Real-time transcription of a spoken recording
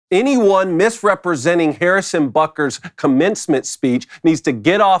Anyone misrepresenting Harrison Butker's commencement speech needs to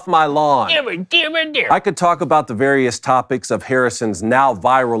get off my lawn. I could talk about the various topics of Harrison's now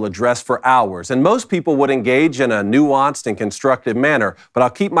viral address for hours, and most people would engage in a nuanced and constructive manner, but I'll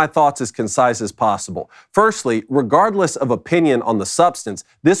keep my thoughts as concise as possible. Firstly, regardless of opinion on the substance,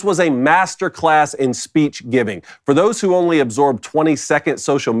 this was a masterclass in speech giving. For those who only absorb 20-second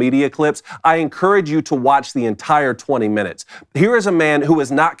social media clips, I encourage you to watch the entire 20 minutes. Here is a man who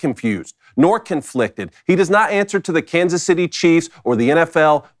is not confused nor conflicted. He does not answer to the Kansas City Chiefs or the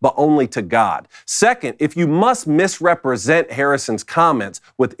NFL, but only to God. Second, if you must misrepresent Harrison's comments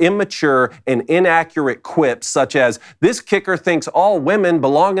with immature and inaccurate quips such as, "This kicker thinks all women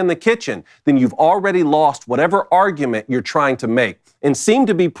belong in the kitchen," then you've already lost whatever argument you're trying to make and seem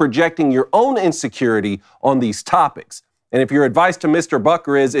to be projecting your own insecurity on these topics. And if your advice to Mr.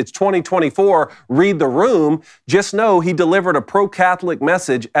 Butker is, it's 2024, read the room, just know he delivered a pro-Catholic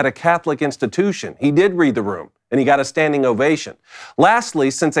message at a Catholic institution. He did read the room, and he got a standing ovation. Lastly,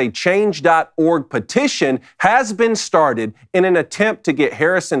 since a change.org petition has been started in an attempt to get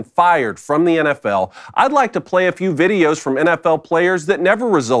Harrison fired from the NFL, I'd like to play a few videos from NFL players that never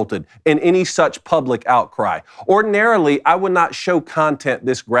resulted in any such public outcry. Ordinarily, I would not show content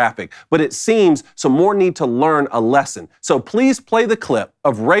this graphic, but it seems some more need to learn a lesson. So please play the clip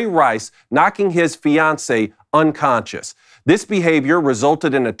of Ray Rice knocking his fiancée unconscious. This behavior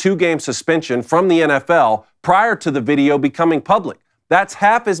resulted in a 2-game suspension from the NFL prior to the video becoming public. That's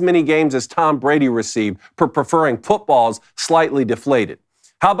half as many games as Tom Brady received for preferring footballs slightly deflated.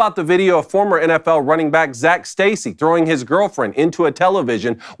 How about the video of former NFL running back Zach Stacy throwing his girlfriend into a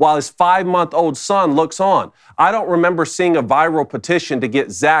television while his 5-month-old son looks on? I don't remember seeing a viral petition to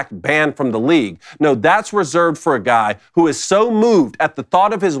get Zach banned from the league. No, that's reserved for a guy who is so moved at the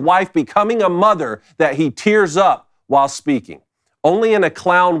thought of his wife becoming a mother that he tears up while speaking. Only in a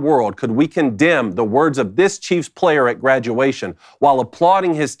clown world could we condemn the words of this Chiefs player at graduation while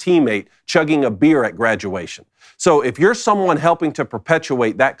applauding his teammate chugging a beer at graduation. So if you're someone helping to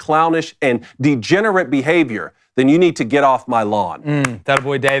perpetuate that clownish and degenerate behavior, then you need to get off my lawn. That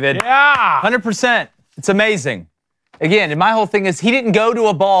boy, David. Yeah. 100%. It's amazing. Again, and my whole thing is he didn't go to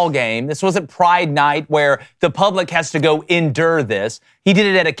a ball game. This wasn't Pride Night where the public has to go endure this. He did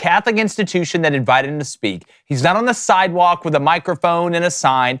it at a Catholic institution that invited him to speak. He's not on the sidewalk with a microphone and a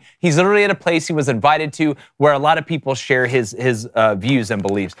sign. He's literally at a place he was invited to where a lot of people share his views and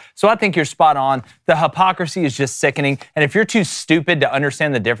beliefs. So I think you're spot on. The hypocrisy is just sickening. And if you're too stupid to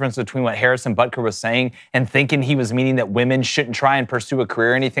understand the difference between what Harrison Butker was saying and thinking he was meaning that women shouldn't try and pursue a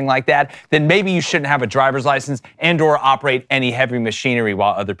career or anything like that, then maybe you shouldn't have a driver's license and or operate any heavy machinery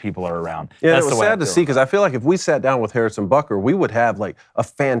while other people are around. Yeah, it was sad to see because I feel like if we sat down with Harrison Butker, we would have like a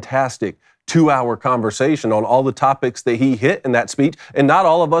fantastic 2-hour conversation on all the topics that he hit in that speech, and not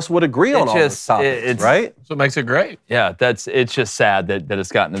all of us would agree on all those topics, right? That's what makes it great. Yeah, it's just sad that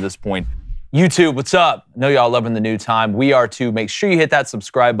it's gotten to this point. YouTube, what's up? I know y'all loving the new time. We are too. Make sure you hit that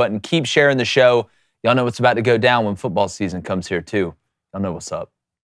subscribe button. Keep sharing the show. Y'all know what's about to go down when football season comes here too. Y'all know what's up.